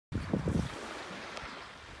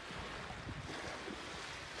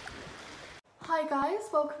Hi guys,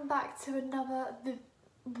 welcome back to another I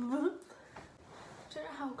don't know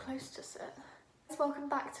how close to sit. Welcome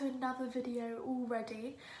back to another video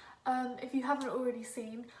already. If you haven't already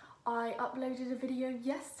seen, I uploaded a video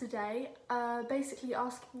yesterday basically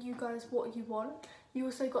asking you guys what you want. You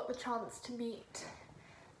also got the chance to meet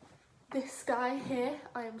this guy here.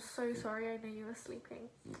 I am so sorry, I know you were sleeping.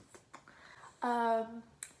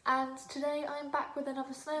 And today I'm back with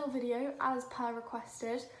another snail video as per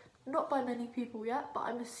requested. Not by many people yet, but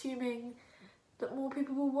I'm assuming that more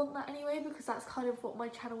people will want that anyway because that's kind of what my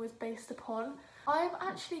channel is based upon. I'm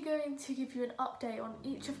actually going to give you an update on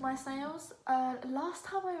each of my snails. Last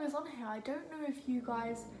time I was on here, I don't know if you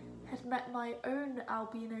guys had met my own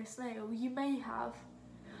albino snail. You may have.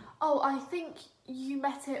 Oh, I think you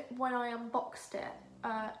met it when I unboxed it.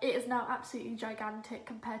 It is now absolutely gigantic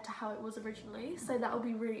compared to how it was originally, so that will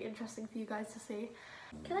be really interesting for you guys to see.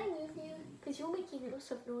 Can I move you? Because you're making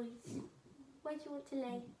lots of noise. Where do you want to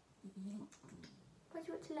lay? Where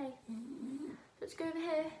do you want to lay? Let's go over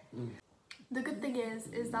here. The good thing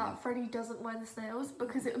is that Freddie doesn't mind the snails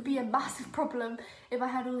because it would be a massive problem if I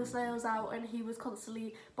had all the snails out and he was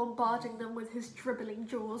constantly bombarding them with his dribbling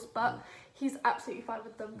jaws, but he's absolutely fine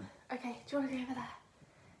with them. Okay, do you want to go over there?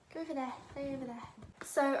 Go over there, lay over there.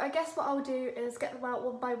 So I guess what I'll do is get them out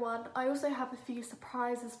one by one. I also have a few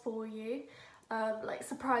surprises for you, like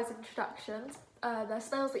surprise introductions. They're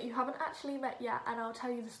snails that you haven't actually met yet, and I'll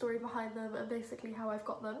tell you the story behind them and basically how I've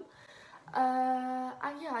got them.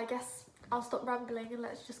 And yeah, I guess I'll stop rambling and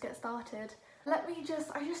let's just get started.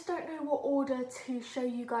 I just don't know what order to show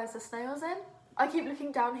you guys the snails in. I keep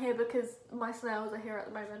looking down here because my snails are here at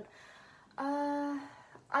the moment.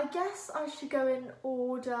 I guess I should go in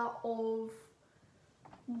order of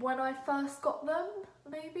when I first got them,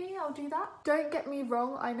 maybe I'll do that. Don't get me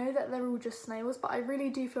wrong, I know that they're all just snails, but I really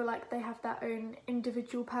do feel like they have their own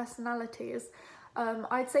individual personalities.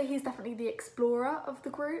 I'd say he's definitely the explorer of the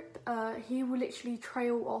group. He will literally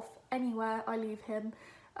trail off anywhere I leave him.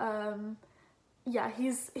 Yeah,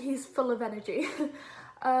 he's full of energy.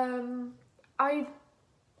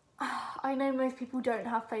 I know most people don't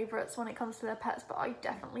have favourites when it comes to their pets, but I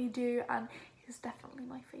definitely do, and he's definitely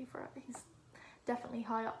my favourite. He's definitely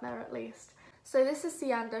high up there at least. So this is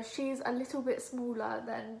Sianda. She's a little bit smaller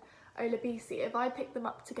than Olabisi. If I pick them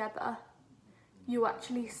up together, you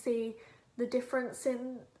actually see the difference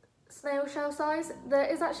in snail shell size. There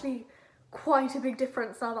is actually quite a big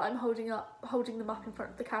difference now that I'm holding them up in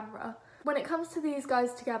front of the camera. When it comes to these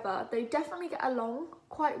guys together, they definitely get along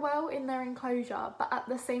quite well in their enclosure, but at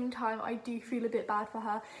the same time I do feel a bit bad for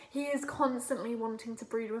her. He is constantly wanting to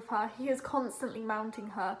breed with her, he is constantly mounting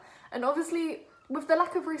her, and obviously with the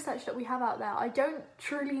lack of research that we have out there, I don't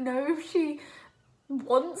truly know if she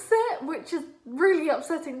wants it, which is really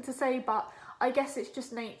upsetting to say, but I guess it's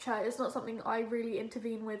just nature. It's not something I really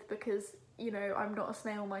intervene with because, you know, I'm not a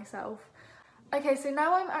snail myself. Okay, so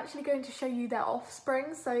now I'm actually going to show you their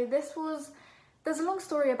offspring. So there's a long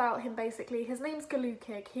story about him basically. His name's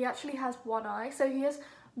Galukig. He actually has one eye. So he has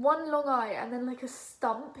one long eye and then like a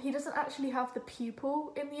stump. He doesn't actually have the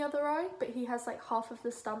pupil in the other eye, but he has like half of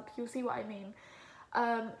the stump. You'll see what I mean.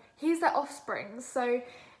 He's their offspring. So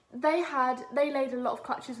they laid a lot of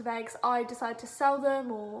clutches of eggs. I decided to sell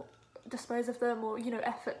them or dispose of them, or, you know,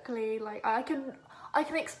 ethically, like I can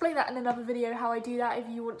explain that in another video how I do that if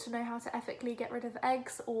you want to know how to ethically get rid of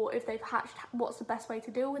eggs, or if they've hatched, what's the best way to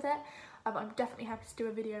deal with it. I'm definitely happy to do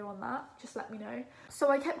a video on that, just let me know. So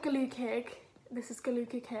I kept Galukig. This is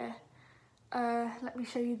Galukig here. Let me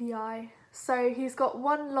show you the eye. So he's got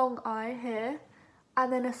one long eye here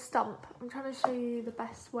and then a stump. I'm trying to show you the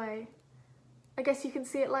best way. I guess you can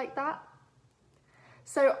see it like that.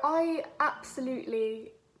 So I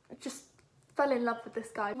absolutely just fell in love with this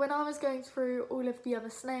guy. When I was going through all of the other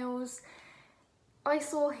snails, I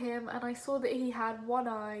saw him and I saw that he had one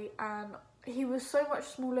eye and he was so much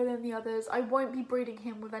smaller than the others. I won't be breeding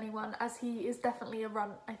him with anyone as he is definitely a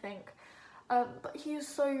runt, I think. But he is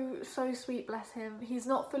so sweet, bless him. He's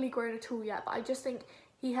not fully grown at all yet, but I just think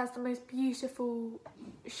he has the most beautiful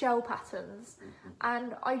shell patterns,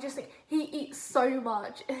 and I just think he eats so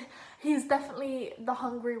much. He's definitely the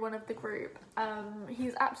hungry one of the group.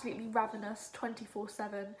 He's absolutely ravenous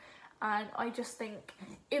 24/7, and I just think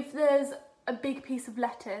if there's a big piece of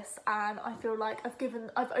lettuce and I feel like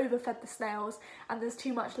I've overfed the snails and there's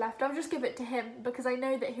too much left, I'll just give it to him because I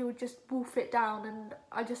know that he would just wolf it down, and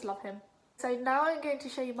I just love him. So now I'm going to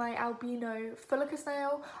show you my albino Fulica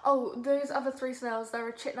snail. Oh, those other three snails, they're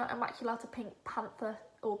a Chitna immaculata pink panther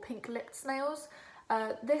or pink lipped snails.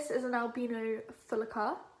 This is an albino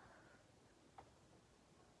Fulica.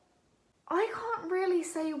 I can't really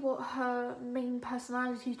say what her main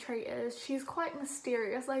personality trait is. She's quite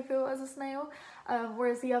mysterious, I feel, as a snail,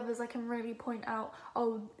 whereas the others I can really point out,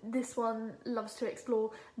 oh, this one loves to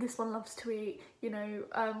explore, this one loves to eat, you know,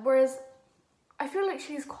 whereas I feel like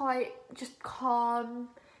she's quite just calm,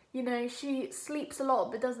 you know, she sleeps a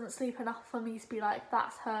lot but doesn't sleep enough for me to be like,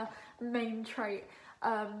 that's her main trait.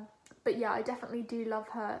 But yeah, I definitely do love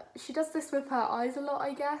her. She does this with her eyes a lot,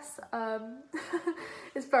 I guess.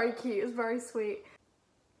 It's very cute, it's very sweet.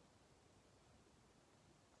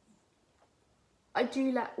 I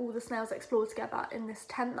do let all the snails explore together in this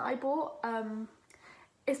tent that I bought.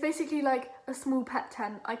 It's basically like a small pet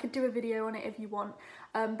tent. I could do a video on it if you want,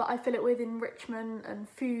 but I fill it with enrichment and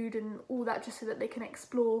food and all that just so that they can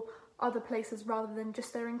explore other places rather than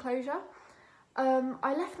just their enclosure.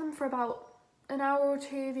 I left them for about an hour or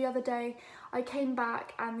two the other day. I came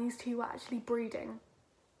back and these two were actually breeding.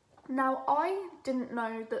 Now, I didn't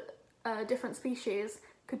know that different species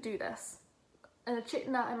could do this. An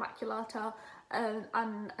Echidna immaculata and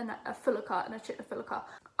a Fulica and a Echidna Fulica.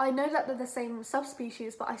 I know that they're the same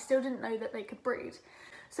subspecies, but I still didn't know that they could breed.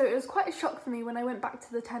 So it was quite a shock for me when I went back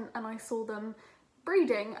to the tent and I saw them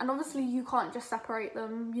breeding, and obviously you can't just separate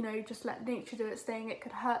them, you know, just let nature do its thing, it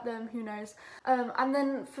could hurt them, who knows. And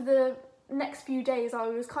then for the next few days I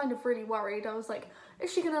was kind of really worried. I was like,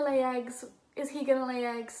 is she gonna lay eggs? Is he gonna lay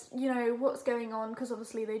eggs? You know, what's going on? Because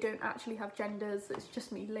obviously they don't actually have genders, it's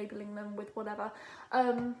just me labelling them with whatever.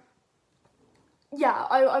 Yeah,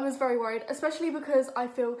 I was very worried, especially because I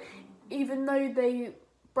feel even though they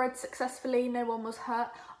bred successfully, no one was hurt,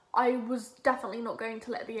 I was definitely not going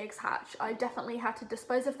to let the eggs hatch. I definitely had to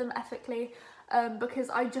dispose of them ethically, because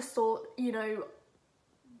I just thought, you know,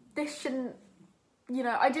 this shouldn't, you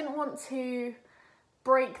know, I didn't want to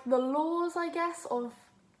break the laws, I guess, of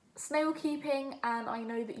snail keeping, and I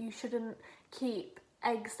know that you shouldn't keep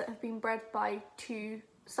eggs that have been bred by two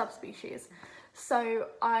subspecies. So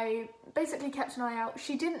I basically kept an eye out.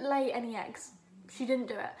 She didn't lay any eggs. She didn't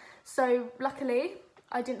do it. So luckily,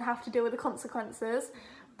 I didn't have to deal with the consequences.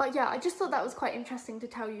 But yeah, I just thought that was quite interesting to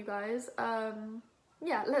tell you guys.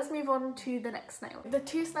 Yeah, let's move on to the next snail. The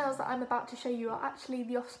two snails that I'm about to show you are actually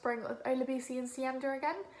the offspring of Olabisi and Cyander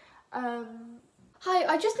again. Hi,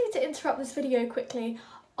 I just need to interrupt this video quickly.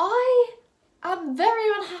 I am very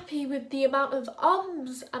unhappy with the amount of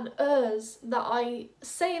ums and ers that I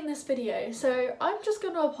say in this video, so I'm just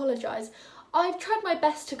going to apologise. I've tried my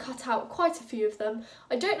best to cut out quite a few of them.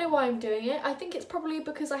 I don't know why I'm doing it. I think it's probably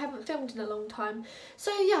because I haven't filmed in a long time.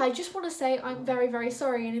 So yeah, I just want to say I'm very, very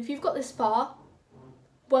sorry, and if you've got this far,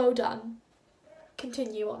 well done.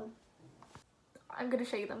 Continue on. I'm going to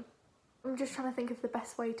show you them. I'm just trying to think of the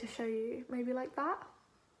best way to show you. Maybe like that?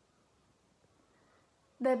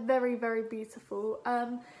 They're very, very beautiful.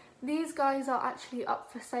 These guys are actually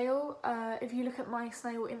up for sale. If you look at my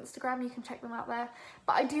snail Instagram, you can check them out there.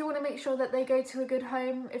 But I do want to make sure that they go to a good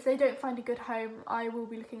home. If they don't find a good home, I will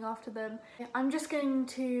be looking after them. I'm just going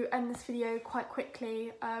to end this video quite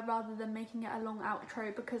quickly rather than making it a long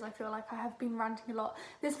outro, because I feel like I have been ranting a lot.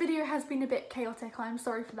 This video has been a bit chaotic. I'm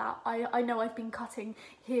sorry for that. I know I've been cutting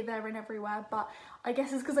here, there and everywhere, but I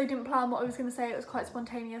guess it's because I didn't plan what I was going to say. It was quite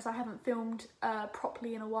spontaneous. I haven't filmed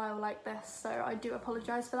properly in a while like this, so I do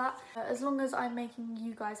apologise for that. As long as I'm making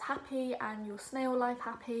you guys happy and your snail life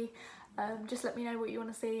happy, just let me know what you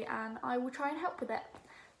want to see and I will try and help with it.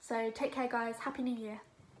 So take care guys, Happy New Year.